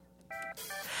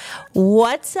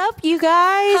What's up, you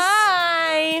guys?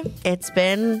 Hi. It's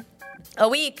been A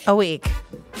week. a week.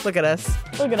 Look at us.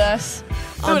 Look at us.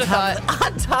 Who would have thought?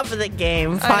 On top of the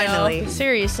game, I know. finally.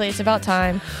 Seriously, it's about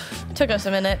time. Took us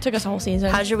a minute. Took us a whole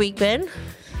season. How's your week been?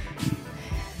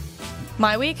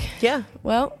 My week? Yeah.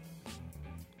 Well,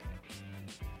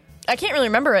 I can't really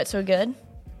remember it so good.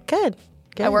 Good.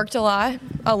 I worked a lot.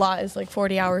 A lot is like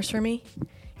 40 hours for me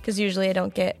because usually I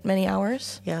don't get many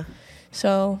hours. Yeah.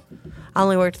 So, I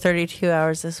only worked 32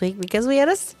 hours this week because we had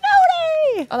a snow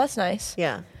day. oh, that's nice.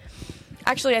 Yeah.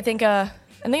 Actually, I think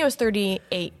it was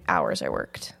 38 hours I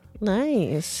worked.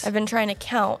 Nice. I've been trying to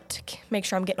count to make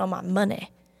sure I'm getting all my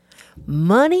money.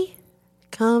 Money,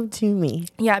 come to me.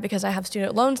 Yeah, because I have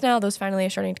student loans now. Those finally are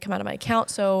starting to come out of my account.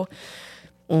 So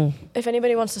if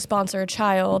anybody wants to sponsor a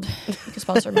child, you can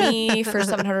sponsor me for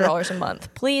 $700 a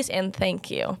month. Please and thank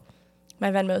you.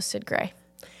 My Venmo's Sid Gray.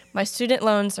 My student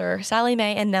loans are Sally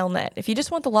Mae and Nelnet. If you just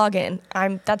want the login,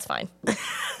 that's fine.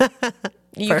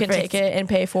 You can Perfect. take it and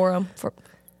pay for them.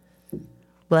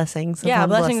 Blessings. Yeah, upon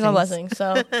blessings on blessings.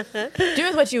 So do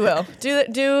with what you will.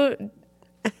 Do.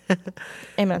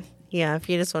 Amen. Yeah, if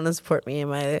you just want to support me in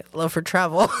my love for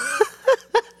travel.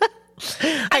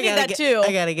 I need that too.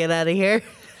 I gotta get out of here.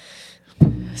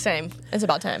 Same. It's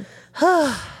about time.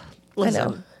 Listen. I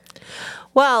know.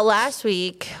 Well, last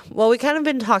week, we kind of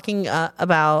been talking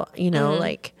about,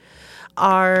 like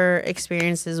our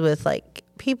experiences with like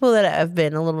people that have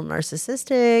been a little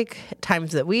narcissistic,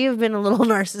 times that we have been a little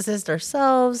narcissist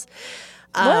ourselves.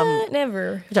 What?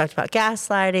 Never. We talked about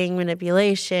gaslighting,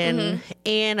 manipulation,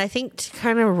 and I think to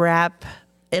kind of wrap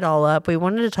it all up, we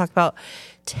wanted to talk about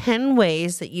 10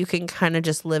 ways that you can kind of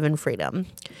just live in freedom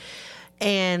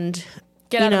and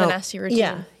Get out of a nasty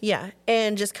routine. Yeah.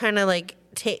 And just kind of like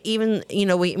even,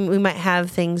 we might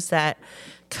have things that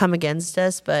come against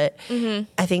us, but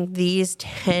I think these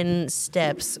 10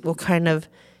 steps will kind of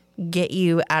get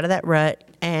you out of that rut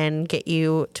and get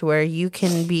you to where you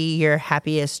can be your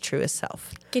happiest, truest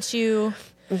self. Get you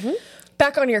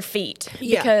back on your feet.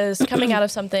 Yeah. Because coming out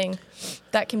of something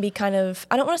that can be kind of,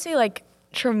 I don't want to say like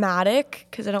traumatic,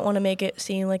 because I don't want to make it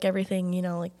seem like everything,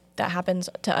 like that happens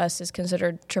to us is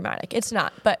considered traumatic. It's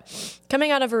not. But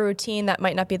coming out of a routine that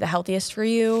might not be the healthiest for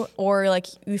you, or like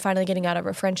you finally getting out of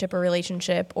a friendship or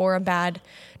relationship or a bad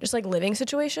just like living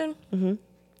situation.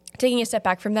 Taking a step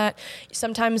back from that,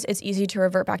 sometimes it's easy to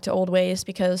revert back to old ways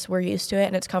because we're used to it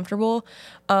and it's comfortable.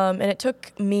 And it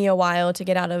took me a while to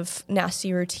get out of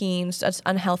nasty routines, that's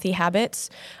unhealthy habits.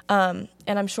 And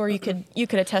I'm sure you could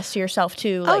attest to yourself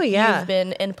too. Like, you've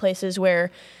been in places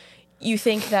where you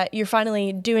think that you're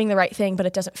finally doing the right thing, but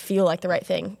it doesn't feel like the right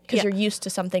thing because you're used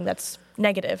to something that's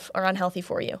negative or unhealthy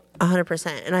for you.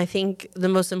 100%. And I think the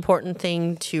most important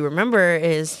thing to remember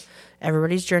is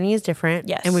everybody's journey is different.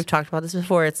 Yes. And we've talked about this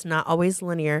before. It's not always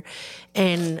linear.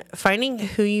 And finding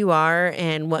who you are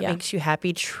and what makes you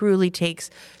happy truly takes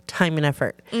time and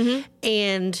effort.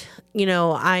 And,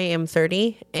 I am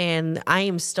 30 and I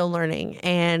am still learning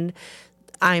and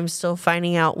I'm still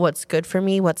finding out what's good for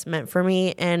me, what's meant for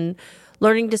me, and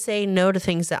learning to say no to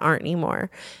things that aren't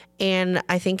anymore. And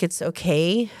I think it's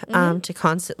okay to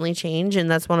constantly change.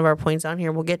 And that's one of our points on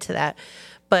here. We'll get to that.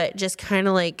 But just kind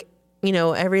of like,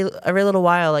 every little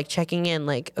while, like checking in,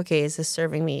 like, okay, is this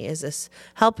serving me? Is this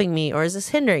helping me? Or is this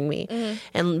hindering me?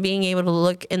 And being able to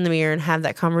look in the mirror and have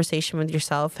that conversation with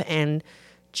yourself and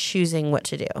choosing what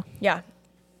to do. Yeah.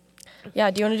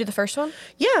 Yeah. Do you want to do the first one?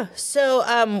 Yeah.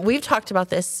 So we've talked about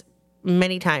this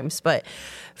many times, but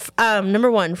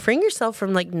number one, freeing yourself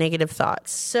from like negative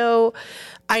thoughts. So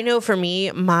I know for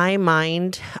me, my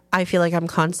mind, I feel like I'm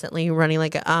constantly running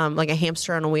like a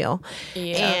hamster on a wheel.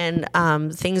 Yeah.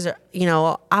 And things are,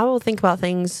 I will think about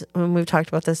things when we've talked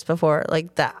about this before,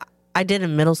 like that I did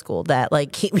in middle school that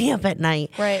like keep me up at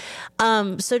night. Right.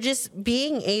 So just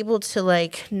being able to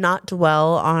like not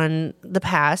dwell on the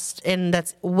past, and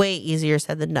that's way easier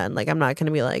said than done. Like I'm not going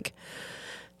to be like,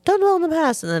 don't dwell in the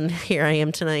past, and then here I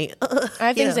am tonight. I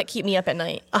have things that keep me up at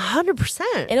night. 100%.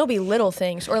 And it'll be little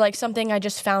things or like something I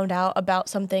just found out about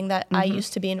something that I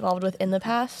used to be involved with in the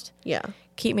past. Yeah.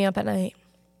 Keep me up at night.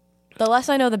 The less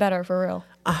I know, the better, for real.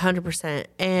 100%.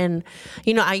 And,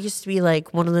 I used to be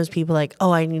like one of those people like,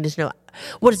 oh, I need to know,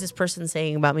 what is this person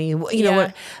saying about me? Know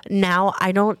what? Now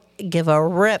I don't give a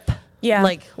rip. Yeah.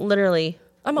 Like literally.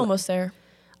 I'm almost there.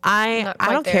 I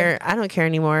don't care. I don't care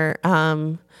anymore.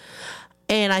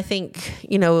 And I think,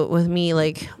 with me,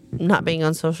 like not being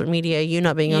on social media, you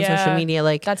not being on social media,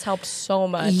 like that's helped so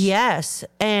much. Yes.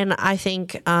 And I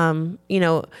think,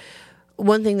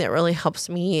 one thing that really helps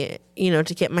me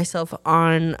to get myself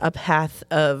on a path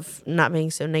of not being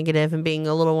so negative and being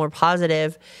a little more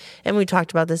positive. And we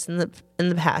talked about this in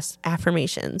the past,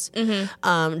 affirmations,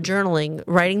 journaling,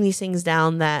 writing these things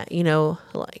down that,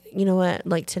 like, you know what,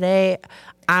 like today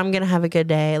I'm going to have a good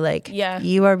day. Like,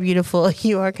 you are beautiful.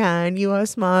 You are kind. You are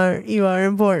smart. You are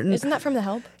important. Isn't that from The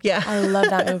Help? Yeah. I love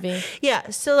that movie.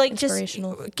 Yeah. So like just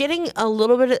getting a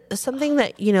little bit of something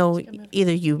that,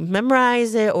 either you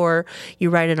memorize it or you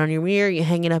write it on your mirror, you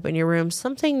hang it up in your room,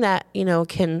 something that,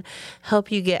 can help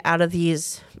you get out of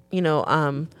these,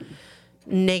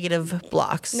 negative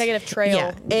blocks. Negative trail.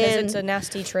 Yeah. Because it's a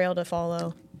nasty trail to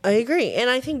follow. I agree. And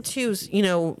I think too,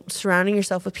 surrounding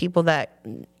yourself with people that,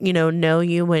 know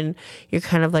you when you're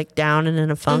kind of like down and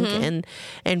in a funk,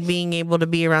 and being able to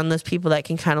be around those people that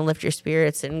can kind of lift your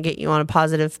spirits and get you on a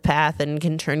positive path and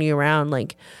can turn you around.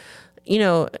 Like,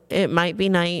 it might be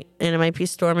night and it might be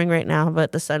storming right now,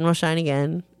 but the sun will shine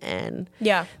again. And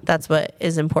that's what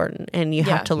is important. And you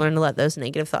have to learn to let those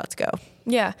negative thoughts go.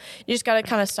 Yeah. You just got to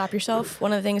kind of stop yourself.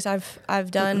 One of the things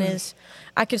I've done is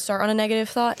I could start on a negative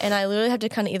thought and I literally have to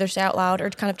kind of either say out loud or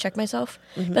kind of check myself.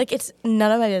 Like, it's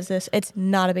none of my business. It's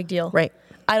not a big deal. Right.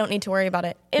 I don't need to worry about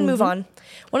it and move on.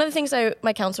 One of the things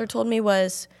my counselor told me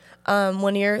was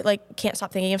when you're like, can't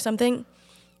stop thinking of something,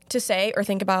 to say or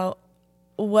think about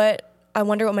I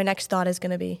wonder what my next thought is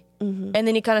going to be. And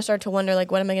then you kind of start to wonder,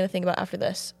 like, what am I going to think about after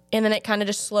this? And then it kind of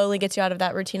just slowly gets you out of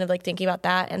that routine of like thinking about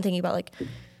that and thinking about like,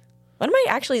 what am I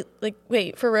actually like,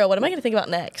 wait, for real, what am I going to think about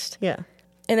next? Yeah.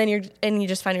 And then you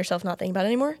just find yourself not thinking about it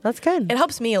anymore. That's good. It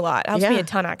helps me a lot. It helps me a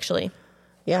ton, actually.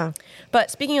 Yeah. But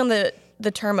speaking on the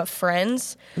term of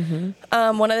friends,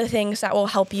 one of the things that will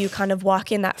help you kind of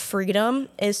walk in that freedom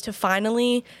is to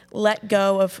finally let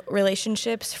go of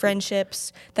relationships,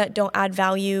 friendships that don't add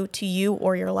value to you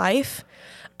or your life.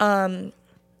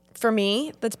 For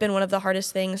me, that's been one of the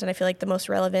hardest things, and I feel like the most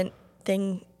relevant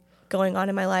thing going on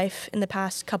in my life in the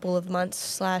past couple of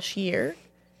months / year.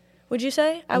 Would you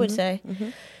say? I would say.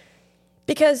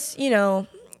 Because,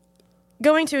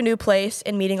 going to a new place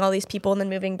and meeting all these people and then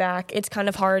moving back, it's kind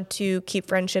of hard to keep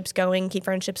friendships going, keep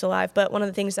friendships alive. But one of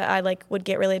the things that I would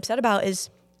get really upset about is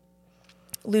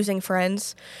losing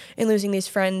friends and losing these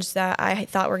friends that I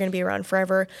thought were going to be around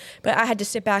forever. But I had to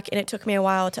sit back and it took me a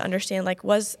while to understand, like,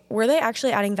 were they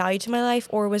actually adding value to my life,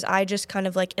 or was I just kind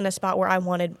of like in a spot where I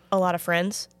wanted a lot of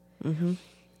friends?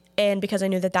 And because I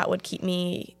knew that would keep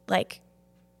me like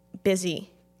busy,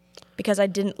 because I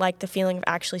didn't like the feeling of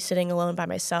actually sitting alone by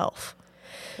myself.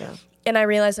 Yeah. And I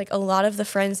realized like a lot of the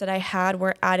friends that I had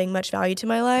weren't adding much value to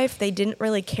my life. They didn't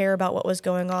really care about what was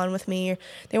going on with me.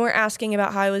 They weren't asking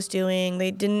about how I was doing.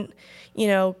 They didn't,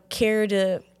 care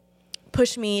to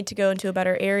push me to go into a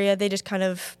better area. They just kind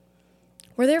of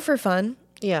were there for fun.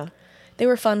 Yeah. They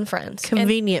were fun friends.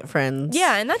 Convenient friends.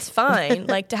 Yeah, and that's fine.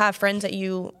 Like, to have friends that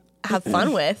you have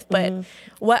fun with, but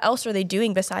what else are they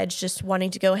doing besides just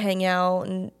wanting to go hang out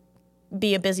and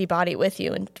be a busybody with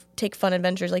you and take fun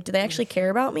adventures? Like, do they actually care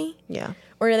about me? Yeah.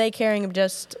 Or are they caring of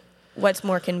just what's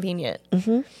more convenient?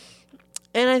 And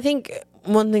I think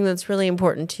one thing that's really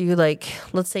important to you, like,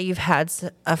 let's say you've had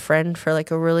a friend for like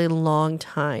a really long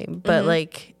time, but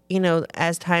like,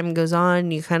 as time goes on,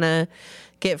 you kind of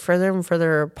get further and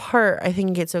further apart. I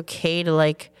think it's okay to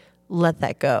like let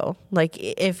that go. Like,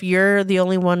 if you're the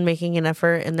only one making an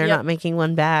effort and they're not making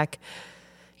one back,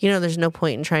 there's no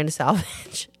point in trying to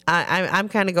salvage. I'm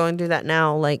kind of going through that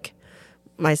now, like,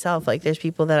 myself. Like, there's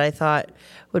people that I thought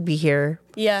would be here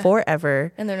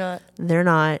forever. And they're not. They're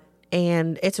not.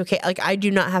 And it's okay. Like, I do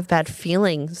not have bad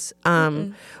feelings.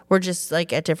 We're just,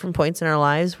 like, at different points in our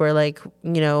lives where, like,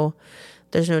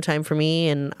 there's no time for me,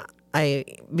 and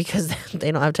because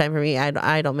they don't have time for me,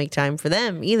 I don't make time for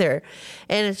them either.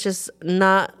 And it's just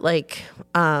not like,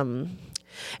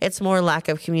 it's more lack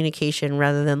of communication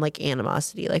rather than like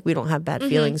animosity. Like, we don't have bad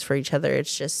feelings for each other.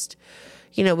 It's just,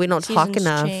 we don't talk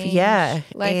enough. Change. Yeah.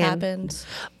 Life happens.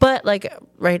 But like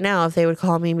right now, if they would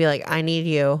call me and be like, I need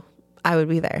you, I would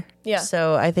be there. Yeah.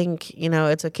 So I think,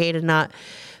 it's okay to not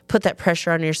put that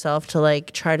pressure on yourself to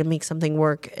like try to make something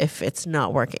work if it's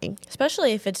not working.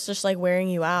 Especially if it's just like wearing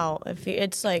you out. If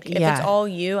it's like, if it's all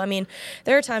you. I mean,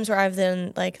 there are times where I've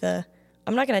been like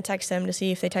I'm not going to text them to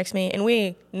see if they text me, and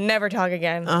we never talk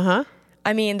again.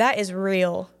 I mean, that is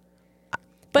real.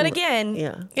 But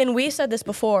again, and we said this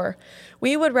before,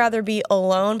 we would rather be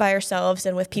alone by ourselves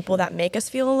than with people that make us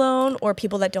feel alone or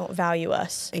people that don't value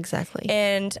us. Exactly.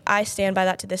 And I stand by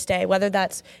that to this day, whether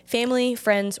that's family,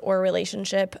 friends, or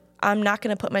relationship. I'm not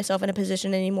going to put myself in a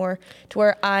position anymore to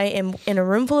where I am in a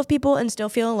room full of people and still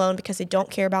feel alone because they don't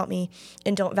care about me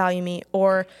and don't value me,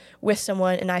 or with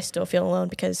someone and I still feel alone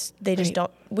because they just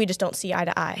we just don't see eye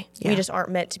to eye. Yeah. We just aren't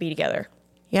meant to be together.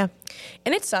 Yeah.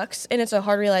 And it sucks, and it's a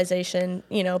hard realization,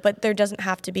 but there doesn't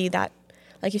have to be that,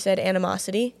 like you said,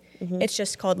 animosity. Mm-hmm. It's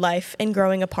just called life and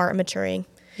growing apart and maturing.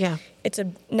 Yeah. It's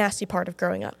a nasty part of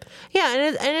growing up. Yeah,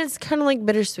 and it's kind of like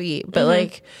bittersweet, but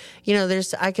like,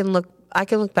 I can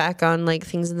look back on like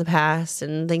things in the past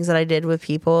and things that I did with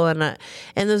people, and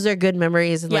those are good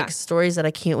memories and like stories that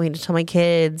I can't wait to tell my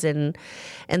kids and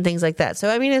things like that. So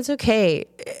I mean, it's okay.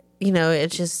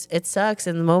 It sucks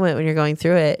in the moment when you're going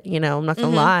through it. I'm not gonna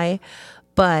lie,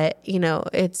 but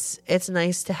it's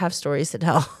nice to have stories to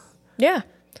tell. Yeah,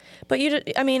 but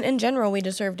in general, we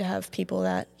deserve to have people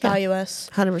that value us.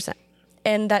 100%.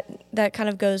 And that kind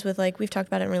of goes with, like, we've talked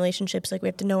about it in relationships. Like, we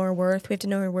have to know our worth. We have to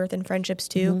know our worth in friendships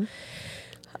too.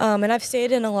 Mm-hmm. And I've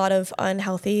stayed in a lot of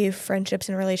unhealthy friendships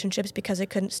and relationships because I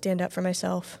couldn't stand up for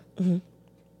myself. Mm-hmm.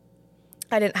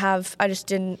 I didn't have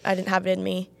it in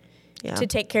me to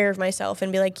take care of myself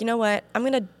and be like, you know what, I'm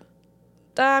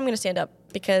gonna stand up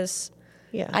because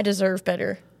I deserve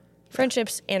better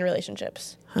friendships and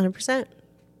relationships. 100%.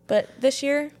 But this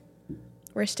year,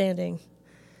 we're standing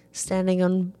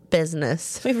on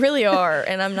business. We really are,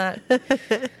 and I'm not.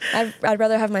 I'd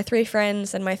rather have my 3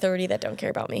 friends than my 30 that don't care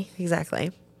about me.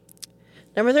 Exactly.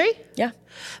 Number 3? Yeah.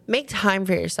 Make time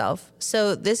for yourself.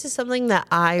 So this is something that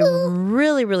I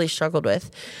really, really struggled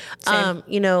with. Same.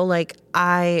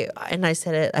 I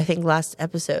said it, I think last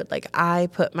episode, like I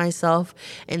put myself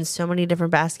in so many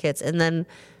different baskets, and then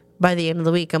by the end of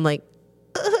the week, I'm like,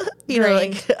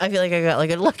 like I feel like I got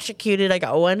like electrocuted. I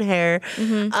got one hair.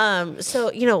 Mm-hmm.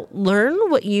 So, learn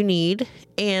what you need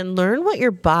and learn what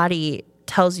your body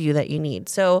tells you that you need.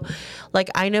 So like,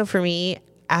 I know for me,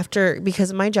 because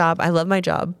of my job, I love my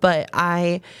job, but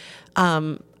I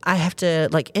have to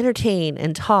like entertain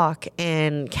and talk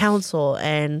and counsel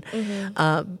and,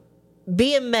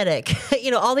 be a medic,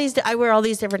 I wear all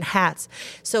these different hats.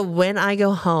 So when I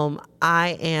go home,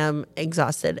 I am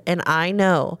exhausted, and I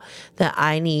know that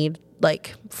I need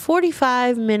like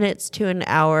 45 minutes to an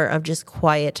hour of just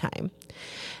quiet time.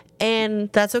 And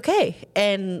that's okay.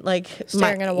 And like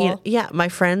staring at a wall. My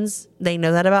friends, they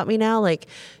know that about me now. Like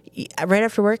right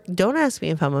after work, don't ask me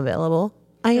if I'm available.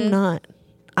 I am not.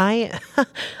 I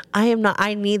am not.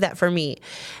 I need that for me.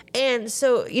 And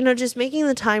so, just making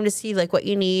the time to see like what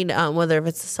you need, whether if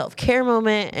it's a self-care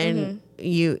moment, and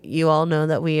you all know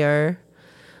that we are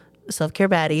self-care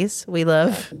baddies. We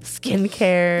love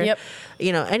skincare. Yep.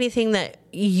 Anything that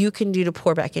you can do to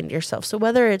pour back into yourself. So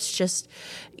whether it's just,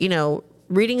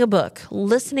 reading a book,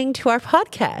 listening to our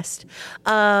podcast,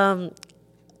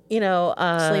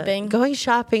 sleeping, going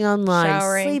shopping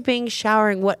online,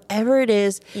 showering, whatever it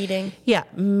is, eating. Yeah.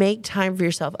 Make time for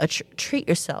yourself. Treat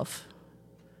yourself.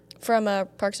 From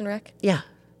Parks and Rec? Yeah.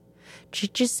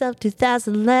 Treat yourself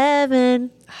 2011.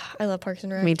 I love Parks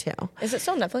and Rec. Me too. Is it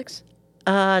still on Netflix?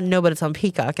 No, but it's on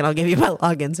Peacock, and I'll give you my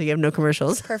login so you have no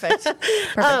commercials. Perfect.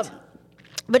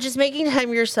 But just making time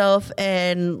for yourself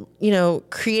and,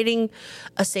 creating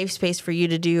a safe space for you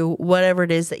to do whatever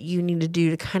it is that you need to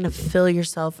do to kind of fill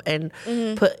yourself and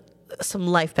put some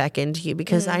life back into you.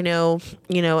 Because I know,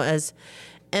 as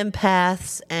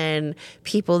empaths and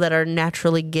people that are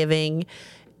naturally giving,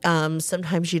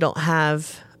 sometimes you don't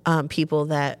have people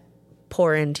that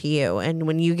pour into you. And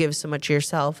when you give so much of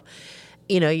yourself,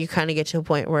 you kind of get to a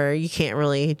point where you can't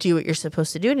really do what you're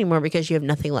supposed to do anymore because you have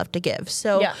nothing left to give.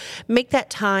 So make that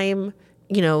time,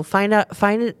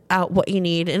 find out what you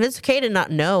need. And it's okay to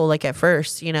not know, like at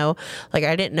first, like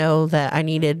I didn't know that I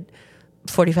needed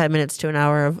 45 minutes to an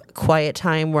hour of quiet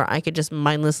time where I could just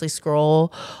mindlessly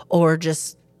scroll or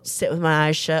just sit with my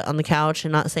eyes shut on the couch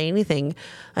and not say anything,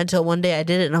 until one day I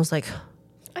did it and I was like,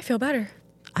 I feel better.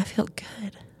 I feel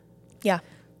good. Yeah.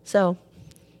 So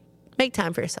make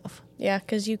time for yourself. Yeah,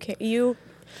 because you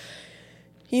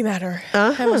matter.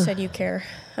 I almost said you care.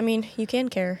 I mean, you can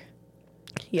care.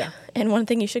 Yeah. And one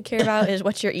thing you should care about is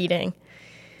what you're eating.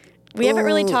 We haven't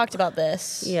really talked about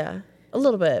this. Yeah. A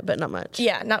little bit, but not much.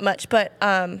 Yeah, not much. But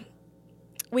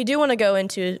we do want to go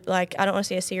into, like, I don't want to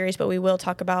say a series, but we will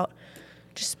talk about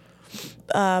just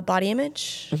body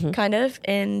image, kind of,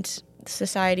 and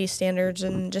society standards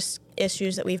and just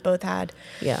issues that we've both had.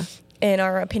 Yeah. And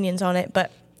our opinions on it.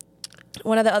 But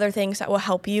one of the other things that will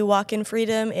help you walk in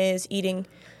freedom is eating.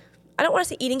 I don't want to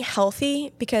say eating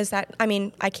healthy because I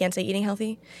can't say eating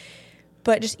healthy,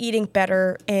 but just eating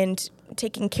better and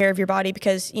taking care of your body,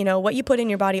 because, what you put in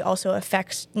your body also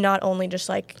affects not only just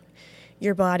like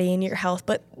your body and your health,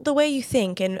 but the way you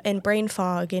think and brain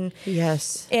fog and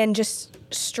Yes. and just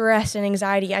stress and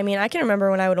anxiety. I mean, I can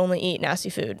remember when I would only eat nasty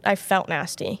food. I felt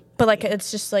nasty, but like it's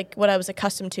just like what I was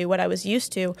accustomed to, what I was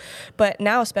used to. But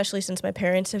now, especially since my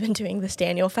parents have been doing this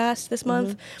Daniel fast this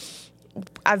month,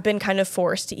 I've been kind of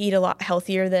forced to eat a lot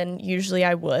healthier than usually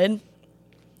I would.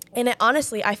 And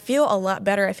honestly, I feel a lot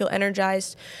better. I feel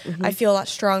energized. I feel a lot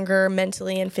stronger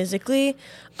mentally and physically.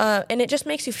 And it just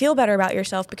makes you feel better about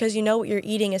yourself because you know what you're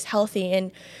eating is healthy.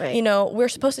 And, you know, we're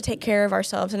supposed to take care of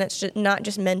ourselves. And it's just not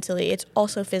just mentally, it's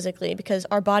also physically because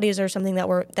our bodies are something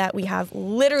that we have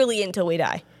literally until we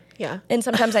die. Yeah. And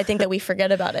sometimes I think that we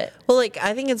forget about it. Well, like,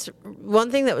 I think it's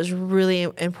one thing that was really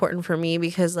important for me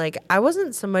because, like, I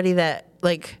wasn't somebody that,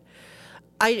 like,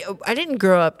 I didn't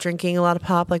grow up drinking a lot of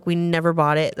pop. Like, we never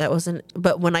bought it. That wasn't,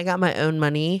 but when I got my own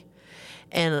money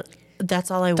and that's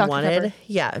all I Dr. wanted. Pepper.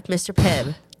 Yeah. Mr.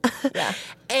 Pibb. Yeah.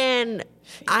 And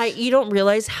you don't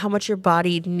realize how much your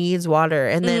body needs water.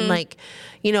 And then like,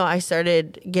 you know, I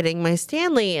started getting my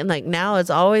Stanley and like now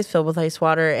it's always filled with ice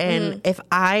water. And if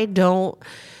I don't,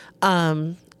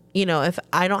 you know, if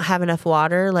I don't have enough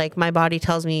water, like my body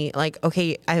tells me like,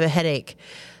 okay, I have a headache.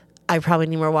 I probably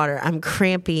need more water. I'm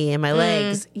crampy in my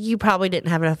legs. You probably didn't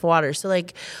have enough water. So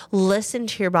like listen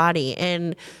to your body.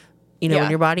 And, you know, when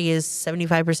your body is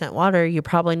 75% water, you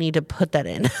probably need to put that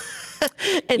in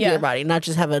into your body, not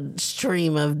just have a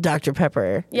stream of Dr.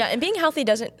 Pepper. Yeah. And being healthy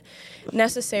doesn't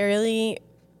necessarily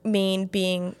mean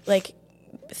being like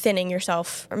thinning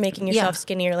yourself or making yourself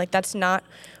skinnier. Like that's not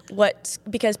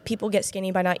because people get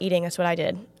skinny by not eating. That's what I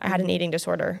did. I had an eating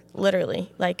disorder, literally.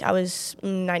 Like I was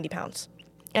 90 pounds.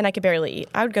 And I could barely eat.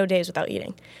 I would go days without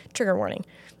eating. Trigger warning.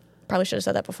 Probably should have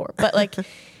said that before. But like,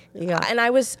 and I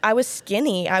was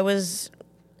skinny. I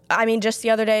mean, just the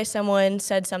other day, someone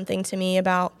said something to me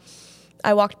about,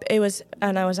 and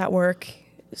I was at work.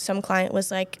 Some client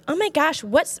was like, oh my gosh,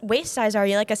 what waist size are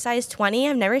you? Like a size 20?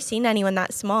 I've never seen anyone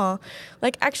that small.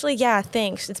 Like, actually, yeah,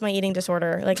 thanks. It's my eating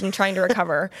disorder. Like, I'm trying to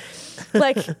recover.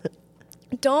 Like,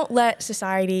 don't let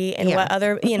society and what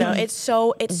other, you know, it's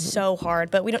so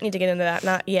hard, but we don't need to get into that,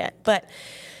 not yet. But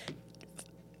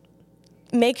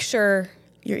make sure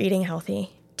you're eating healthy.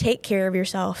 Take care of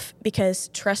yourself because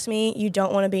trust me, you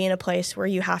don't want to be in a place where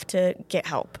you have to get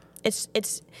help. It's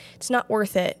not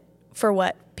worth it for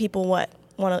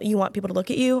you want people to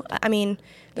look at you. I mean,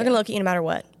 they're going to look at you no matter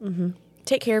what.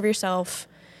 Take care of yourself.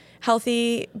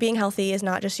 Being healthy is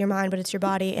not just your mind, but it's your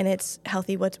body, and it's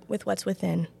healthy with what's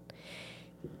within.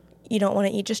 You don't want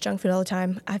to eat just junk food all the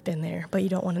time. I've been there, but you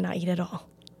don't want to not eat at all.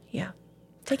 Yeah.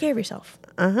 Take care of yourself.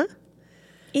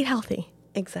 Eat healthy.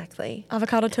 Exactly.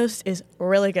 Avocado toast is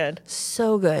really good.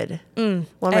 So good. One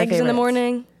of my Eggs in the favorites.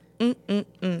 morning.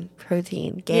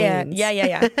 Protein gains. Yeah.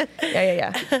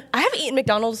 I haven't eaten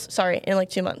McDonald's, in like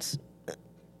 2 months.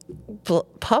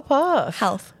 Pop off.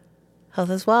 Health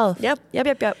is wealth. Yep.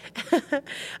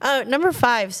 Number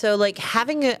 5. So like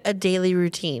having a daily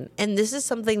routine. And this is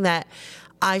something that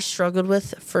I struggled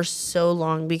with for so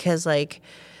long because like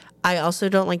I also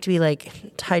don't like to be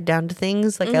like tied down to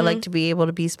things. Like I like to be able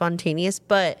to be spontaneous,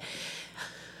 but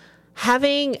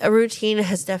having a routine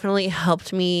has definitely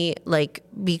helped me like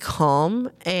be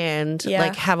calm and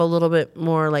like have a little bit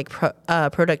more like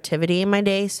productivity in my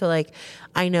day. So like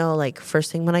I know like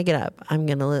first thing when I get up, I'm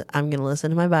gonna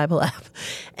listen to my Bible app,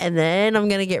 and then I'm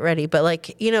gonna get ready. But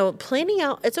like you know, planning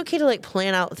out, it's okay to like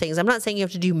plan out things. I'm not saying you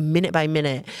have to do minute by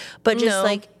minute, but just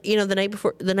like you know, the night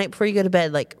before you go to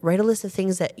bed, like write a list of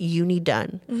things that you need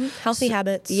done. Healthy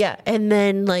habits. Yeah, and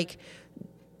then like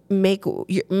make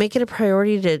it a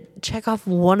priority to check off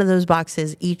one of those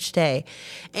boxes each day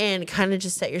and kind of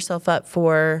just set yourself up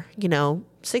for, you know,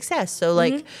 success. So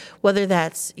like whether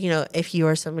that's, you know, if you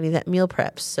are somebody that meal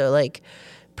preps, so like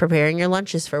preparing your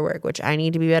lunches for work, which I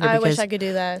need to be better I because wish I could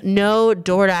do that. No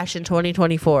DoorDash in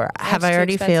 2024. Have I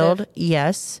already failed?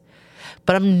 Yes.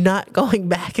 But I'm not going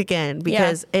back again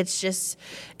because it's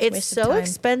so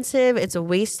expensive. It's a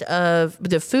waste of,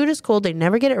 the food is cold. They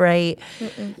never get it right.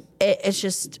 It's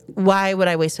just, why would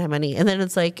I waste my money? And then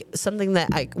it's like something that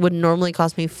I would normally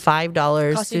cost me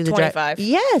 $5 Cost through you the $25.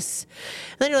 Yes.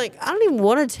 And then you're like, I don't even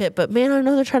want a tip, but man, I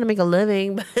know they're trying to make a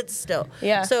living, but still.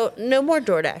 Yeah. So no more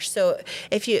DoorDash. So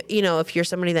if you're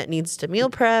somebody that needs to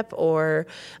meal prep or,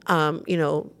 you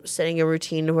know, setting a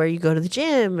routine to where you go to the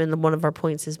gym, and one of our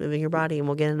points is moving your body, and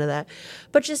we'll get into that.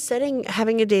 But just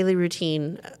having a daily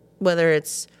routine, whether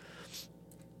it's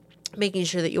making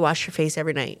sure that you wash your face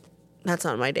every night. That's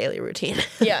not my daily routine.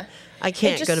 Yeah. I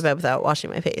can't go to bed without washing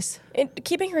my face.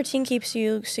 Keeping a routine keeps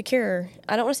you secure.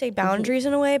 I don't want to say boundaries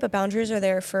in a way, but boundaries are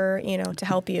there for, you know, to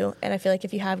help you. And I feel like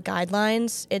if you have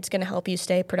guidelines, it's going to help you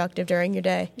stay productive during your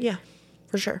day. Yeah.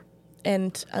 For sure.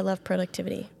 And I love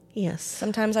productivity. Yes.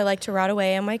 Sometimes I like to rot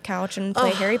away on my couch and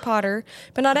play Harry Potter,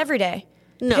 but not every day.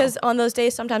 No. Because on those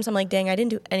days, sometimes I'm like, dang, I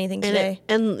didn't do anything today.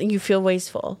 And you feel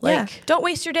wasteful. Like, don't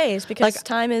waste your days because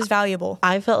time is valuable.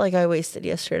 I felt like I wasted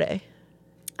yesterday.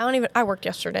 I worked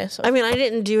yesterday. So I mean, I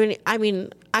didn't do any,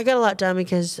 I got a lot done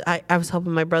because I was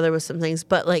helping my brother with some things,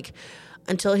 but like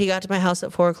until he got to my house at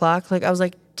 4:00, like I was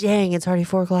like, dang, it's already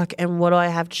 4:00. And what do I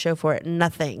have to show for it?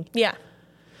 Nothing. Yeah.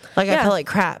 Like I felt like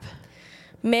crap.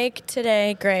 Make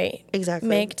today great. Exactly.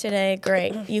 Make today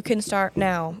great. You can start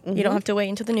now. Mm-hmm. You don't have to wait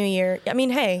until the new year. I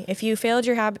mean, hey, if you failed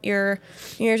your New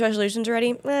Year's resolutions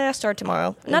already, start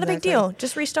tomorrow. Not a big deal.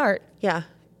 Just restart. Yeah.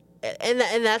 And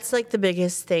that's like the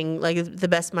biggest thing, like the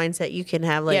best mindset you can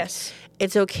have. Like, yes.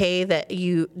 It's okay that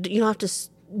you don't have to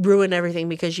ruin everything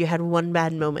because you had one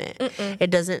bad moment. Mm-mm.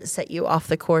 It doesn't set you off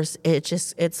the course.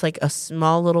 It's like a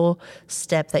small little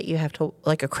step that you have to,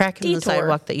 like a crack in the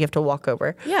sidewalk that you have to walk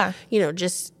over. Yeah.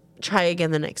 Just try again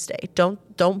the next day.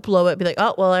 Don't blow it. Be like,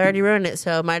 oh, well, I already ruined it,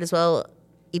 so might as well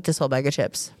eat this whole bag of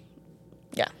chips.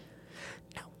 Yeah.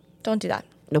 No. Don't do that.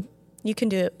 Nope. You can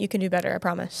do it. You can do better, I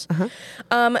promise.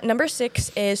 Number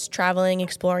 6 is traveling,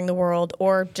 exploring the world,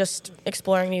 or just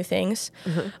exploring new things.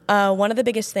 One of the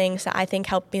biggest things that I think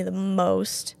helped me the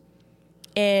most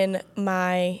in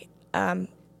my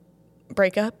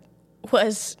breakup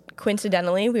was,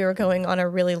 coincidentally, we were going on a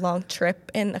really long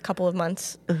trip in a couple of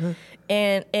months.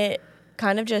 And it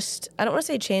kind of just, I don't want to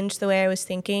say changed the way I was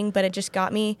thinking, but it just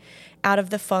got me out of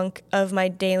the funk of my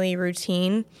daily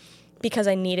routine. Because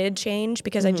I needed change,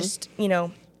 because I just,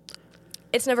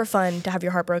 it's never fun to have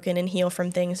your heart broken and heal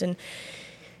from things and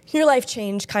your life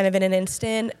change kind of in an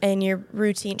instant, and your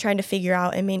routine, trying to figure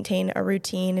out and maintain a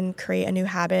routine and create a new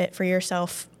habit for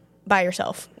yourself by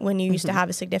yourself when you used to have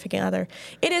a significant other.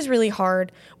 It is really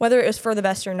hard, whether it was for the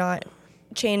best or not.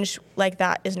 Change like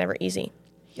that is never easy.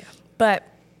 Yeah. But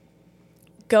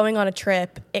going on a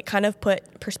trip, it kind of put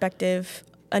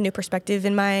a new perspective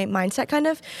in my mindset, kind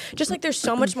of. Just like there's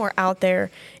so much more out there,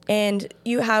 and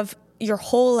you have your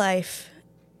whole life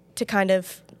to kind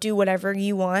of do whatever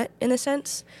you want, in a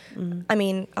sense. I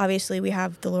mean, obviously we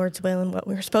have the Lord's will and what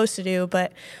we're supposed to do,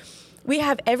 but we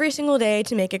have every single day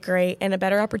to make it great and a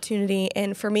better opportunity.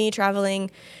 And for me,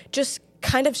 traveling just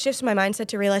kind of shifts my mindset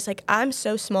to realize, like, I'm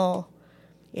so small.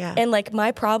 Yeah. And, like,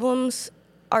 my problems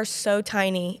are so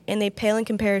tiny, and they pale in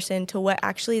comparison to what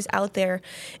actually is out there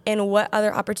and what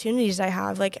other opportunities I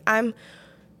have. Like, I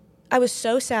was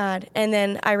so sad, and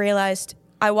then I realized,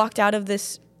 I walked out of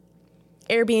this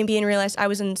Airbnb and realized I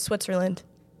was in Switzerland.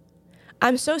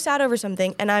 I'm so sad over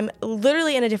something, and I'm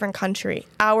literally in a different country,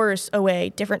 hours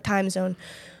away, different time zone.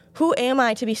 Who am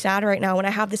I to be sad right now when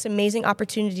I have this amazing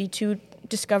opportunity to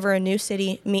discover a new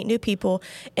city, meet new people,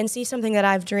 and see something that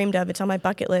I've dreamed of? It's on my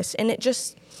bucket list, and it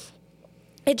just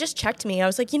checked me. I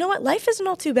was like, you know what? Life isn't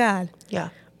all too bad. Yeah.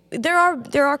 There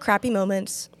are crappy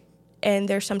moments, and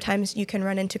there's sometimes you can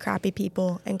run into crappy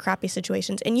people and crappy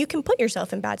situations, and you can put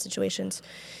yourself in bad situations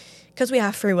because we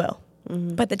have free will.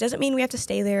 But that doesn't mean we have to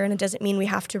stay there, and it doesn't mean we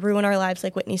have to ruin our lives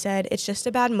like Whitney said. It's just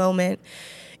a bad moment.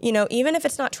 Even if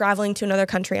it's not traveling to another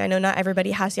country, I know not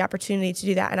everybody has the opportunity to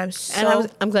do that, and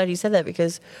I'm glad you said that,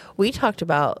 because we talked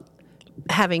about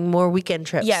having more weekend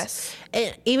trips. Yes.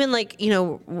 And even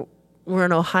we're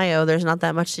in Ohio, there's not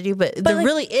that much to do, but there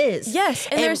really is. Yes,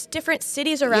 and there's different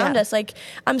cities around us. Like,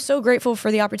 I'm so grateful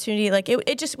for the opportunity. Like,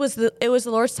 it just was the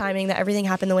Lord's timing that everything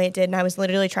happened the way it did, and I was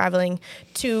literally traveling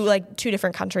to, like, 2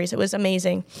 different countries. It was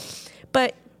amazing.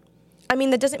 But, I mean,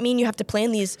 that doesn't mean you have to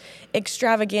plan these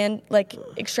extravaganza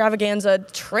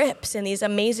trips and these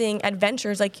amazing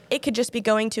adventures. Like, it could just be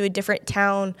going to a different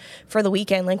town for the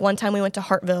weekend. Like, one time we went to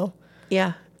Hartville.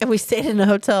 Yeah. And we stayed in a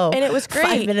hotel, and it was great.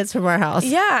 5 minutes from our house.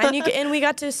 Yeah, and we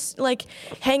got to like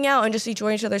hang out and just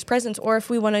enjoy each other's presence. Or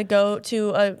if we want to go to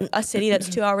a city that's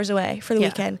 2 hours away for the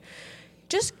weekend,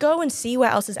 just go and see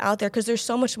what else is out there, because there's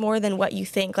so much more than what you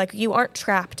think. Like, you aren't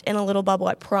trapped in a little bubble.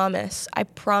 I promise.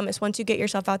 Once you get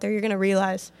yourself out there, you're gonna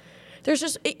realize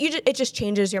there's it just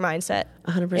changes your mindset.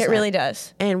 100%. It really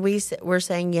does. And we're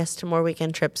saying yes to more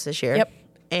weekend trips this year. Yep.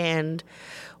 And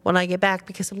when I get back,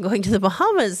 because I'm going to the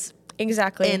Bahamas.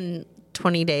 Exactly. In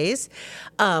 20 days.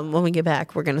 When we get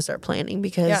back, we're going to start planning,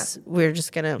 because we're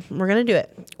going to do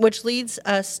it. Which leads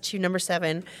us to number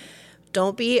 7.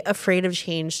 Don't be afraid of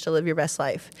change to live your best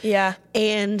life. Yeah.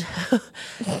 And,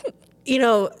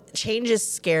 change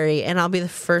is scary. And I'll be the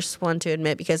first one to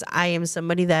admit, because I am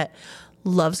somebody that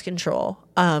loves control.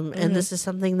 And this is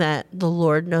something that the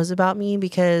Lord knows about me,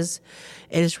 because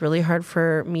it is really hard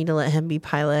for me to let him be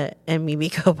pilot and me be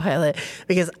co-pilot,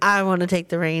 because I want to take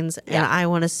the reins and I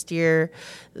want to steer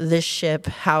this ship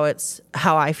how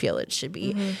I feel it should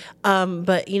be.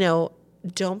 But, you know,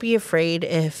 don't be afraid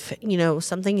if, you know,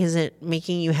 something isn't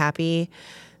making you happy.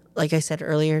 Like I said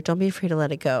earlier, don't be afraid to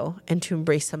let it go and to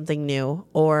embrace something new.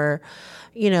 Or,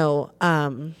 you know,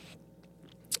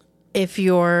 if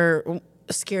you're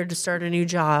scared to start a new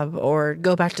job or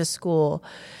go back to school,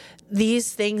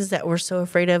 these things that we're so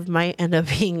afraid of might end up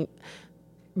being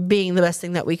the best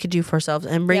thing that we could do for ourselves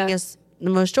and bring us the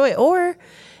most joy. Or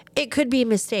it could be a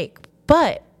mistake,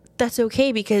 but that's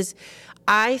okay, because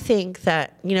I think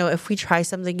that, you know, if we try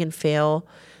something and fail,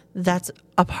 that's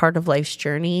a part of life's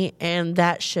journey, and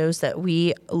that shows that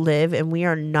we live and we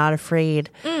are not afraid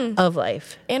of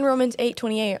life. And Romans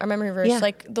 8:28, our memory verse,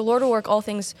 like the Lord will work all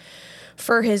things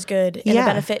for his good and the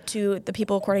benefit to the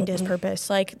people according to his purpose.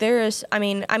 Like there is, I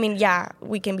mean,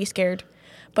 we can be scared,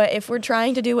 but if we're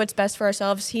trying to do what's best for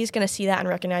ourselves, he's going to see that and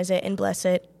recognize it and bless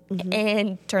it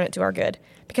and turn it to our good,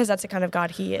 because that's the kind of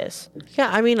God he is. Yeah,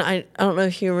 I mean, I don't know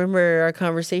if you remember our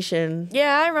conversation.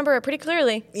 Yeah, I remember it pretty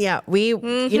clearly. Yeah, we,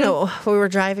 you know, we were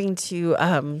driving to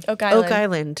Oak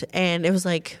Island, and it was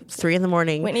like 3 a.m.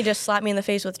 Whitney just slapped me in the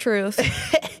face with truth.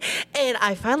 And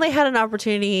I finally had an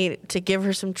opportunity to give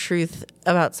her some truth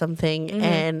about something,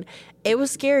 and it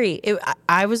was scary.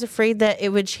 I was afraid that it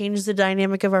would change the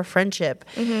dynamic of our friendship,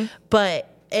 but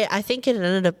I think it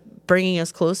ended up bringing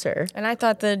us closer. And I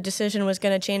thought the decision was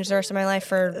going to change the rest of my life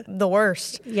for the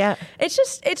worst. Yeah. It's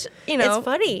you know. It's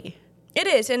funny. It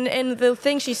is. And the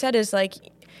thing she said is like,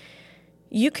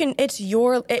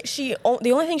 the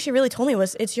only thing she really told me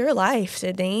was, it's your life,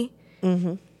 Sydney.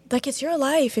 Like, it's your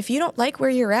life. If you don't like where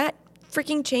you're at,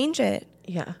 freaking change it.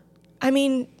 Yeah. I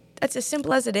mean, that's as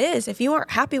simple as it is. If you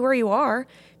aren't happy where you are,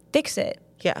 fix it.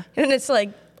 Yeah. And it's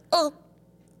like, oh,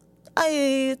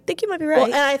 I think you might be right. Well,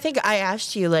 and I think I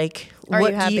asked you, like, are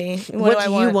you happy? What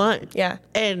do you want? Yeah.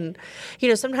 And, you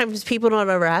know, sometimes people don't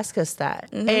ever ask us that.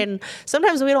 And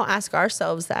sometimes we don't ask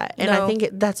ourselves that. And I think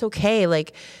that's okay.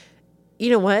 Like,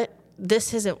 you know what?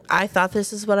 I thought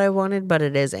this is what I wanted, but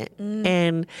it isn't.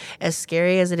 And as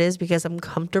scary as it is, because I'm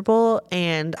comfortable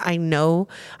and I know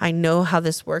how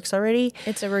this works already.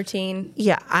 It's a routine.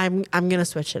 Yeah, I'm going to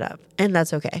switch it up, and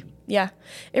that's okay. Yeah,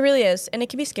 it really is. And it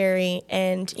can be scary.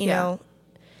 And, you know,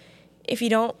 if you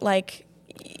don't like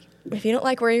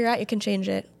where you're at, you can change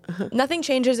it. Nothing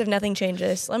changes if nothing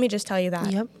changes. Let me just tell you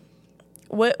that. Yep.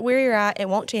 Where you're at, it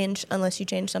won't change unless you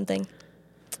change something.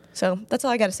 So that's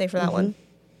all I got to say for that one.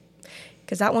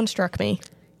 Because that one struck me.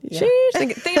 Yeah.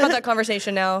 Think about that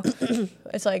conversation now.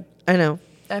 It's like, I know.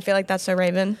 I feel like that's so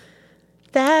Raven.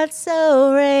 That's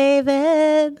so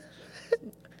Raven.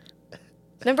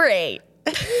 Number 8.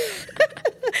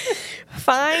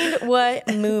 Find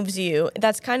what moves you.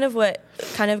 That's kind of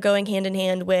going hand in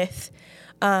hand with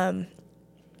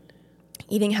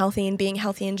eating healthy and being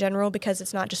healthy in general, because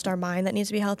it's not just our mind that needs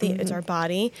to be healthy, it's our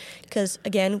body. Because,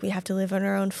 again, we have to live in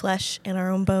our own flesh and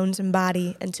our own bones and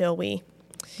body until we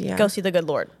go see the good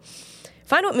Lord.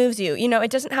 Find what moves you. You know,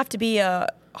 it doesn't have to be a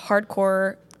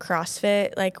hardcore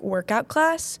CrossFit, like, workout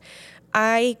class.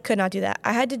 I could not do that.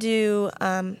 I had to do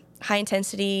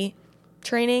high-intensity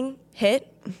training, HIIT,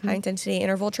 high-intensity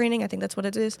interval training, I think that's what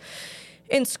it is,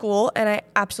 in school, and I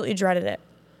absolutely dreaded it.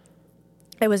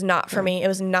 It was not for me. It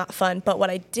was not fun. But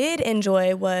what I did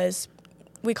enjoy was,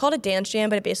 we called it dance jam,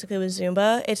 but it basically was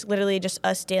Zumba. It's literally just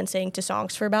us dancing to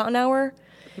songs for about an hour.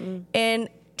 And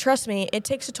trust me, it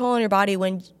takes a toll on your body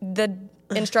when the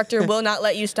instructor will not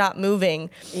let you stop moving.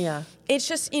 Yeah. It's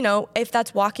just, you know, if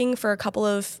that's walking for a couple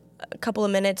of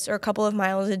minutes or a couple of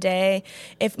miles a day,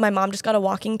 if my mom just got a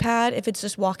walking pad, if it's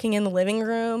just walking in the living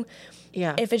room,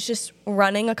 if it's just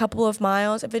running a couple of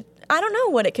miles, I don't know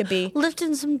what it could be.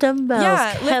 Lifting some dumbbells,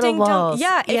 kettlebells.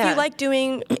 If you like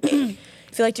doing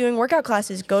If you like doing workout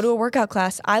classes, go to a workout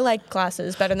class. I like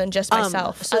classes better than just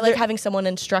myself. So I like having someone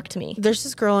instruct me. There's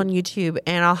this girl on YouTube,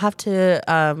 and I'll have to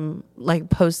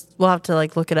post. We'll have to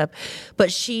look it up.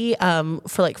 But she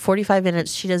for 45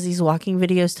 minutes, she does these walking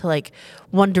videos to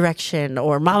One Direction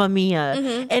or Mamma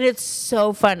Mia, and it's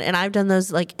so fun. And I've done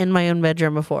those in my own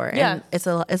bedroom before. And it's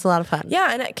a lot of fun.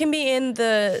 Yeah, and it can be in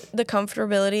the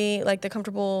comfortability, the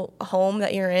comfortable home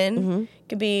that you're in. It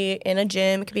could be in a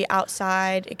gym. It could be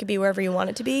outside. It could be wherever you want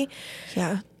it to be.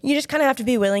 Yeah. You just kind of have to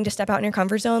be willing to step out in your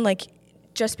comfort zone.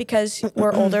 Just because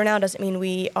we're older now doesn't mean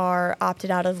we are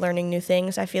opted out of learning new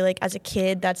things. I feel like as a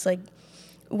kid, that's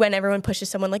when everyone pushes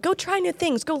someone go try new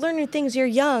things, go learn new things. You're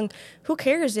young. Who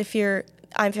cares if you're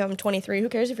I'm 23. Who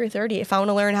cares if you're 30? If I want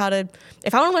to learn how to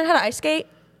ice skate,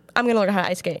 I'm going to learn how to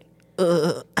ice skate.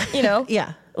 You know?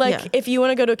 Yeah. Like, if you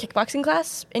want to go to a kickboxing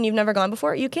class and you've never gone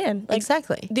before, you can. Like,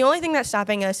 exactly. The only thing that's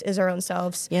stopping us is our own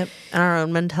selves. Yep. And our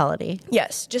own mentality.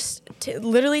 Yes. Just to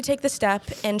literally take the step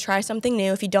and try something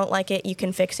new. If you don't like it, you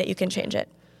can fix it. You can change it.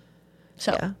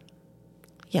 So. Yeah.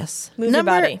 Yes. Move your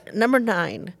body. Number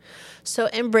 9. So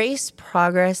embrace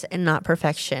progress and not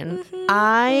perfection.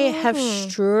 I have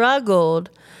struggled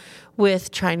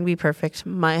with trying to be perfect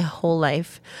my whole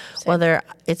life. Same. Whether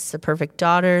it's the perfect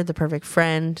daughter, the perfect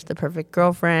friend, the perfect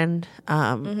girlfriend,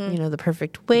 the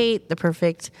perfect weight, the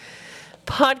perfect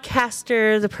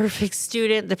podcaster, the perfect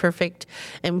student, the perfect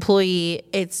employee.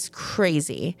 It's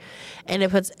crazy. And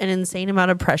it puts an insane amount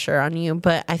of pressure on you.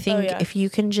 But I think if you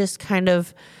can just kind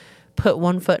of put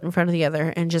one foot in front of the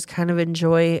other and just kind of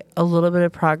enjoy a little bit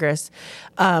of progress.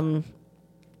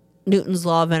 Newton's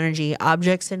law of energy,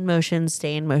 objects in motion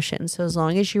stay in motion. So as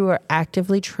long as you are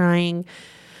actively trying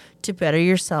to better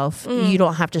yourself, you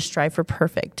don't have to strive for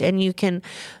perfect. And you can,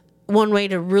 one way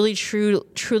to really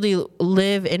truly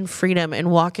live in freedom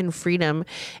and walk in freedom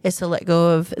is to let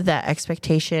go of that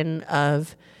expectation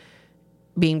of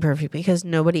being perfect, because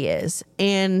nobody is.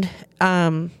 And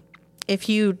if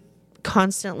you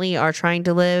constantly are trying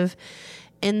to live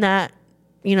in that,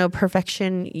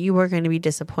 perfection, you are going to be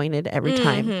disappointed every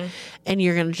time. And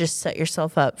you're going to just set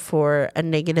yourself up for a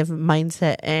negative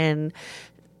mindset and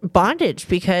bondage,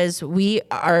 because we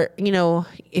are,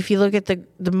 if you look at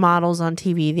the models on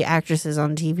TV, the actresses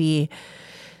on TV,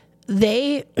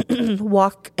 they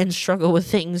walk and struggle with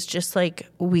things just like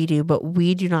we do, but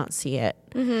we do not see it.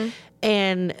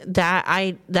 And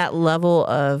that level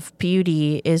of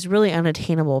beauty is really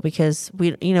unattainable, because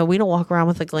we don't walk around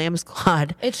with a glam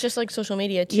squad. It's just like social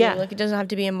media too. Yeah. Like, it doesn't have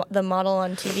to be the model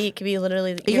on TV. It could be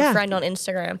literally your friend on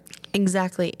Instagram.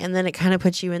 Exactly. And then it kind of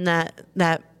puts you in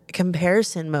that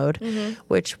comparison mode,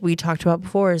 which we talked about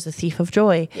before, is the thief of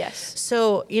joy. Yes.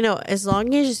 So, as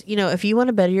long as, if you want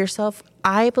to better yourself,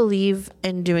 I believe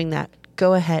in doing that.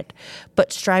 Go ahead,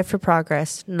 but strive for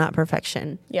progress, not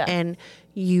perfection. Yeah. And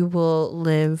you will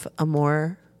live a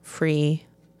more free,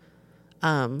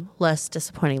 less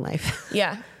disappointing life.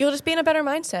 Yeah. You'll just be in a better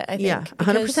mindset, I think. Yeah,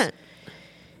 100%.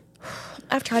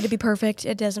 I've tried to be perfect.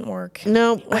 It doesn't work.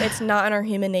 No. It's not in our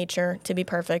human nature to be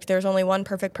perfect. There's only one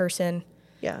perfect person.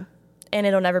 Yeah. And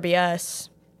it'll never be us.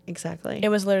 Exactly. It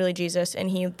was literally Jesus, and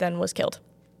he then was killed.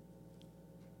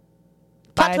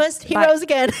 Plot twist, he rose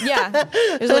again. Yeah.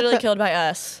 He was literally killed by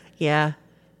us. Yeah.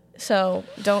 So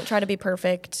don't try to be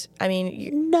perfect. I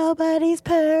mean, nobody's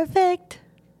perfect.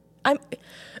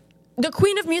 The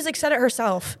queen of music said it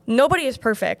herself. Nobody is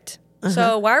perfect.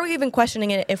 So why are we even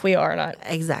questioning it if we are not?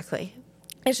 Exactly.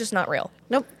 It's just not real.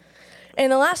 Nope.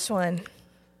 And the last one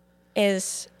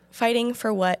is fighting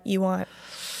for what you want.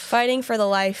 Fighting for the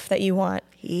life that you want.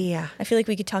 Yeah. I feel like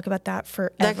we could talk about that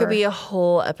forever. That could be a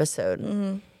whole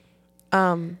episode.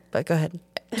 But go ahead.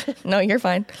 No, you're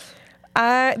fine.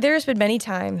 There's been many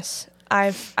times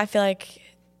I feel like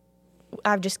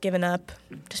I've just given up,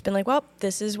 just been like, well,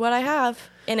 this is what I have.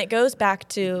 And it goes back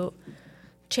to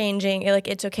changing. Like,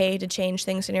 it's okay to change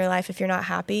things in your life if you're not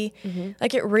happy.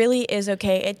 Like, it really is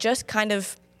okay. It just kind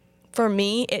of, for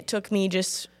me, it took me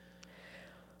just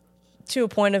to a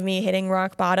point of me hitting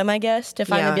rock bottom, I guess, to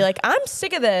finally be like, I'm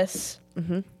sick of this.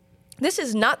 This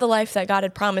is not the life that God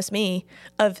had promised me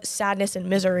of sadness and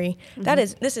misery.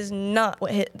 This is not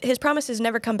what his promises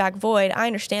never come back void. I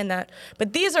understand that.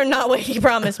 But these are not what he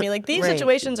promised me. Like, these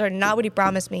situations are not what he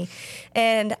promised me.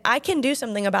 And I can do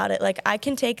something about it. Like, I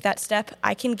can take that step.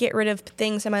 I can get rid of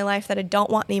things in my life that I don't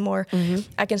want anymore.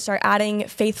 I can start adding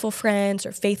faithful friends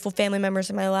or faithful family members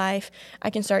in my life.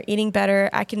 I can start eating better.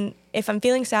 If I'm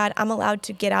feeling sad, I'm allowed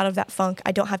to get out of that funk.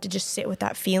 I don't have to just sit with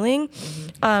that feeling.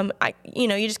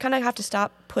 You just kind of have to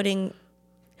stop putting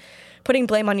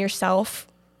blame on yourself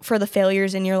for the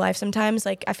failures in your life sometimes.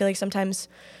 Like, I feel like sometimes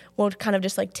we'll kind of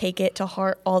just like take it to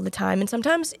heart all the time. And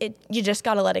sometimes you just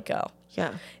got to let it go.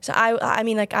 Yeah. So I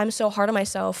mean, like, I'm so hard on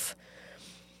myself,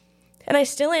 and I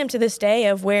still am to this day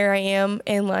of where I am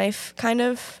in life, kind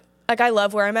of. Like, I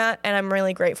love where I'm at, and I'm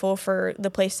really grateful for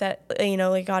the place that,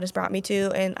 like, God has brought me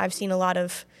to, and I've seen a lot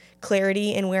of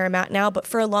clarity in where I'm at now. But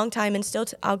for a long time, and still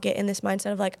I'll get in this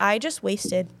mindset of, like, I just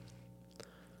wasted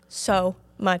so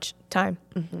much time.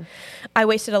 I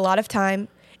wasted a lot of time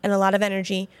and a lot of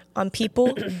energy on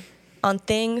people, on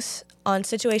things, on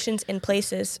situations and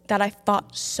places that I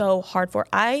fought so hard for.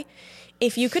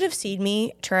 If you could have seen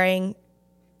me trying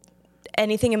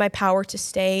anything in my power to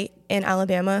stay in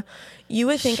Alabama, you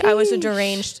would think I was a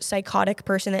deranged, psychotic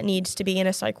person that needs to be in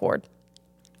a psych ward.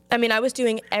 I mean, I was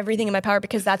doing everything in my power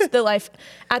because that's the life,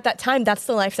 at that time, that's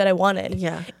the life that I wanted.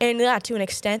 Yeah. And yeah, to an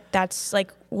extent, that's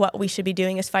like what we should be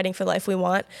doing is fighting for the life we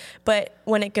want. But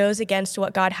when it goes against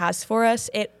what God has for us,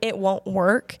 it won't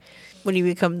work. When you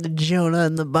become the Jonah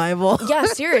in the Bible. Yeah,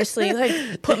 seriously,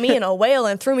 like put me in a whale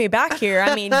and threw me back here.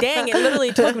 I mean, dang, it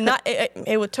literally took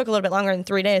it took a little bit longer than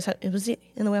 3 days. It was in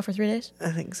the whale for 3 days?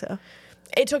 I think so.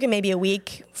 It took him maybe a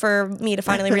week for me to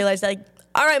finally realize that, like,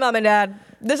 all right, Mom and Dad,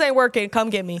 this ain't working.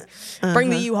 Come get me. Bring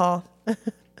the U-Haul.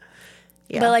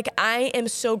 Yeah. But like, I am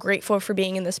so grateful for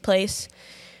being in this place.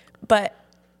 But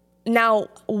now,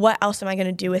 what else am I going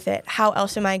to do with it? How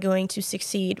else am I going to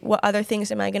succeed? What other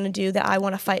things am I going to do that I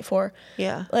want to fight for?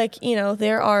 Yeah. Like, you know,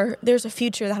 there's a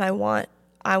future that I want.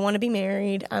 I want to be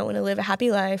married. I want to live a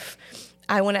happy life.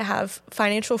 I want to have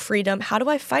financial freedom. How do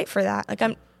I fight for that?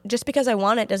 Like, just because I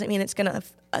want it doesn't mean it's going to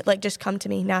like just come to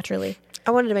me naturally. I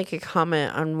wanted to make a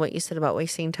comment on what you said about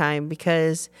wasting time,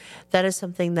 because that is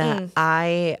something that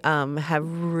I have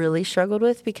really struggled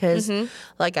with, because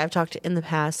like I've talked in the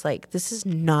past, like this is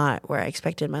not where I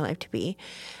expected my life to be.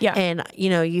 Yeah. And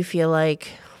you know, you feel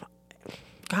like,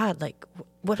 God, like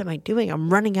what am I doing?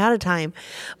 I'm running out of time.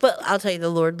 But I'll tell you, the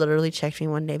Lord literally checked me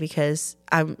one day, because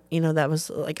that was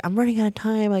like, I'm running out of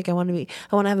time. Like I want to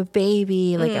have a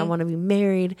baby. Like I want to be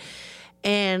married.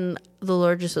 And the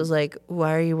Lord just was like,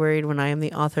 why are you worried when I am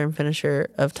the author and finisher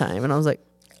of time? And I was like,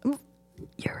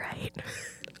 you're right.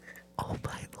 Oh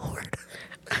my Lord.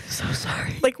 I'm so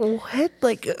sorry. Like what?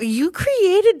 Like you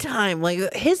created time.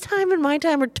 Like his time and my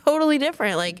time are totally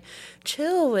different. Like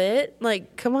chill it.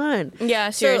 Like come on. Yeah,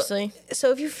 seriously.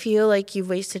 So if you feel like you've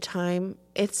wasted time,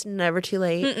 it's never too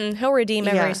late. He'll redeem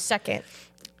every second.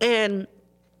 And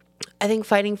I think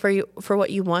fighting for what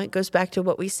you want goes back to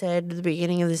what we said at the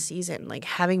beginning of the season, like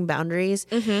having boundaries.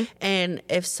 And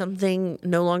if something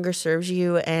no longer serves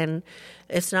you and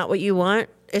it's not what you want,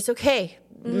 it's okay.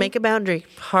 Make a boundary.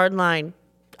 Hard line.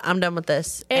 I'm done with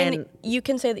this. And you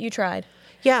can say that you tried.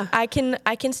 Yeah. I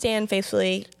can stand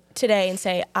faithfully today and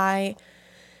say I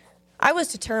was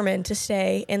determined to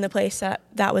stay in the place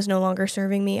that was no longer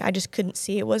serving me. I just couldn't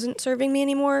see it wasn't serving me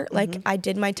anymore. Like I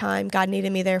did my time. God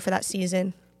needed me there for that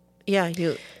season. Yeah.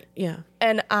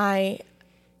 And I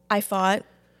fought,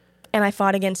 and I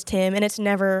fought against him, and it's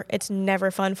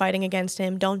never fun fighting against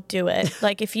him. Don't do it.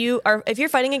 Like if you're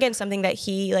fighting against something that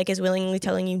he like is willingly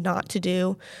telling you not to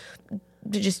do,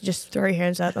 just throw your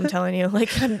hands up. I'm telling you,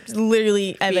 like I'm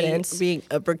literally evidence. Being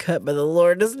uppercut by the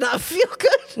Lord does not feel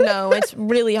good. No, it's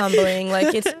really humbling.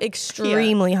 Like it's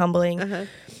extremely humbling.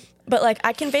 But like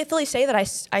I can faithfully say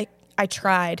that I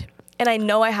tried, and I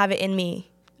know I have it in me.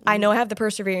 I know I have the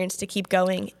perseverance to keep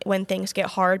going when things get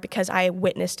hard, because I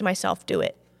witnessed myself do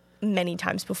it many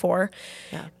times before.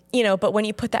 Yeah. You know, but when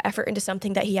you put that effort into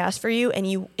something that he asked for you, and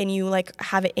you like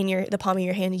have it in the palm of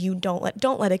your hand, you don't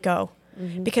let it go.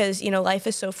 Because, you know, life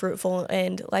is so fruitful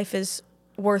and life is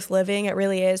worth living. It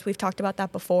really is. We've talked about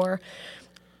that before.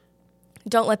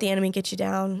 Don't let the enemy get you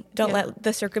down. Don't let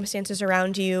the circumstances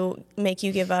around you make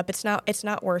you give up. It's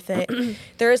not worth it.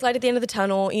 There is light at the end of the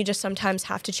tunnel. You just sometimes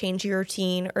have to change your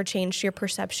routine or change your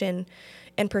perception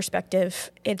and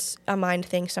perspective. It's a mind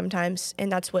thing sometimes,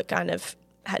 and that's what kind of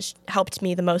has helped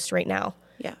me the most right now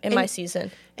in my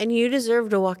season. And you deserve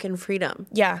to walk in freedom.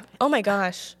 Yeah. Oh my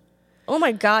gosh,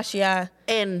 yeah.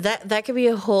 And that could be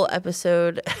a whole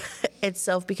episode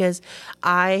itself, because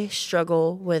I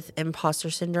struggle with imposter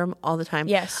syndrome all the time.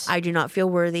 Yes. I do not feel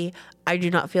worthy. I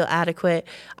do not feel adequate.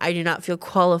 I do not feel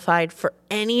qualified for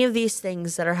any of these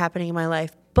things that are happening in my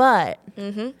life. But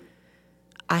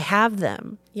I have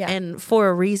them. Yeah. And for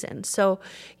a reason. So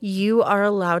you are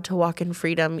allowed to walk in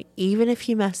freedom, even if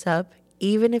you mess up,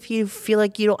 even if you feel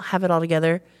like you don't have it all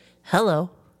together. Hello.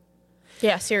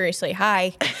 Yeah, seriously.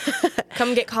 Hi.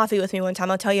 Come get coffee with me one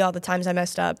time. I'll tell you all the times I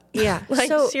messed up. Yeah.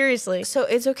 Seriously. So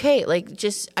it's okay. Like,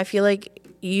 I feel like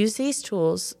use these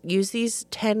tools, use these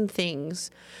 10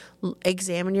 things,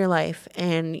 examine your life,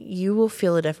 and you will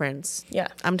feel a difference. Yeah.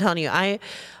 I'm telling you, I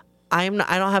don't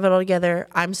have it all together.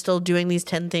 I'm still doing these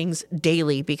 10 things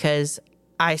daily, because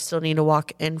I still need to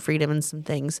walk in freedom in some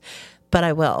things, but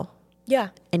I will. Yeah.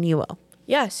 And you will.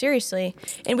 Yeah, seriously.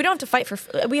 And we don't have to fight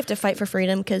we have to fight for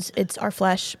freedom, because it's our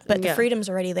flesh, but the freedom's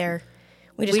already there.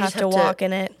 We just have to walk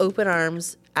in it. Open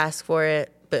arms, ask for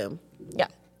it, boom. Yeah.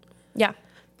 Yeah.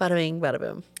 Bada bing, bada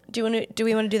boom. Do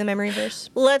we want to do the memory verse?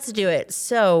 Let's do it.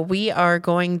 So we are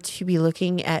going to be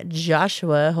looking at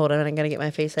Joshua. Hold on, I'm going to get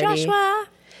my face ID.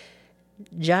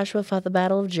 Joshua fought the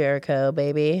Battle of Jericho,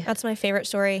 baby. That's my favorite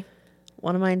story.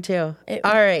 one of mine too.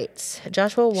 All right.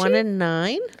 Joshua 1 and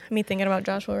 9. Me thinking about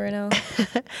Joshua right now.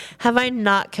 Have I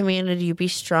not commanded you, be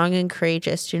strong and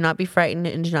courageous? Do not be frightened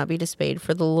and do not be dismayed,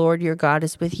 for the Lord your God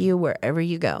is with you wherever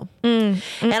you go. And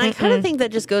I kind of think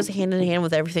that just goes hand in hand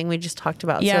with everything we just talked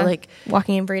about. Yeah. So like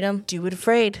walking in freedom. Do it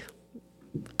afraid.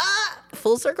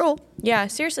 Full circle. Yeah,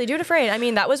 seriously, do it afraid. I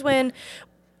mean, that was when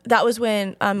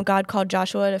God called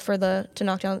Joshua to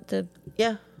knock down the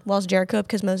walls of Jericho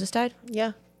because Moses died.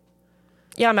 Yeah.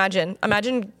 Yeah,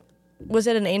 imagine, was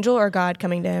it an angel or God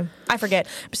coming to him? I forget.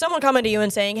 Someone coming to you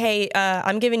and saying, hey,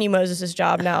 I'm giving you Moses'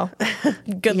 job now.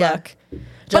 Good luck.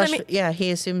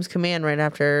 He assumes command right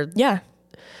after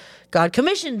God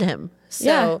commissioned him.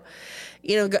 So,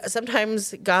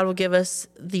 sometimes God will give us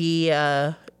the,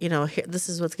 here, this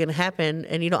is what's going to happen,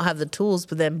 and you don't have the tools,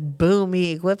 but then boom,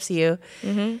 he equips you.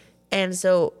 Mm-hmm. And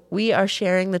so we are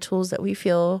sharing the tools that we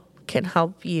feel can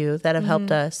help you, that have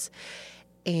helped us.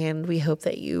 And we hope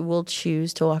that you will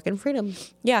choose to walk in freedom.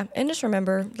 Yeah. And just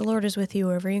remember, the Lord is with you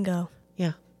wherever you go.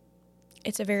 Yeah.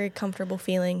 It's a very comfortable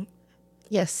feeling.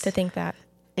 Yes. To think that.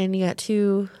 And you got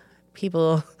two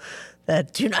people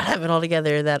that do not have it all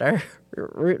together that are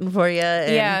rooting for you.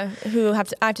 And Who I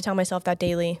have to tell myself that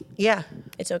daily. Yeah.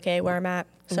 It's okay where I'm at.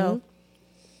 So.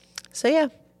 So, yeah.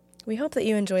 We hope that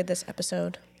you enjoyed this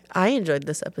episode. I enjoyed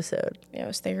this episode. Yeah, it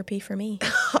was therapy for me.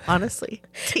 Honestly.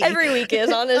 Every week is,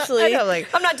 honestly. I know,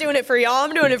 I'm not doing it for y'all.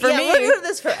 I'm doing it for me. We're doing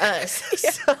this for us.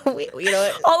 So, you know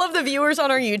what? All of the viewers on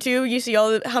our YouTube, you see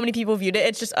how many people viewed it.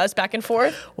 It's just us back and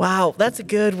forth. Wow, that's a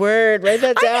good word. Write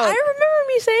that down. I remember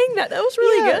me saying that. That was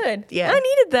really good. Yeah. I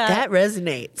needed that. That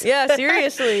resonates. Yeah,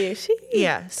 seriously.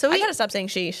 Yeah. So I gotta stop saying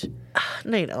sheesh.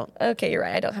 No, you don't. Okay, you're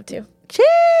right. I don't have to.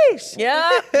 Sheesh.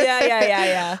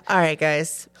 Yeah. All right,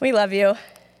 guys. We love you.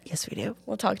 Yes, we do.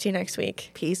 We'll talk to you next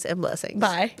week. Peace and blessings.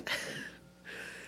 Bye.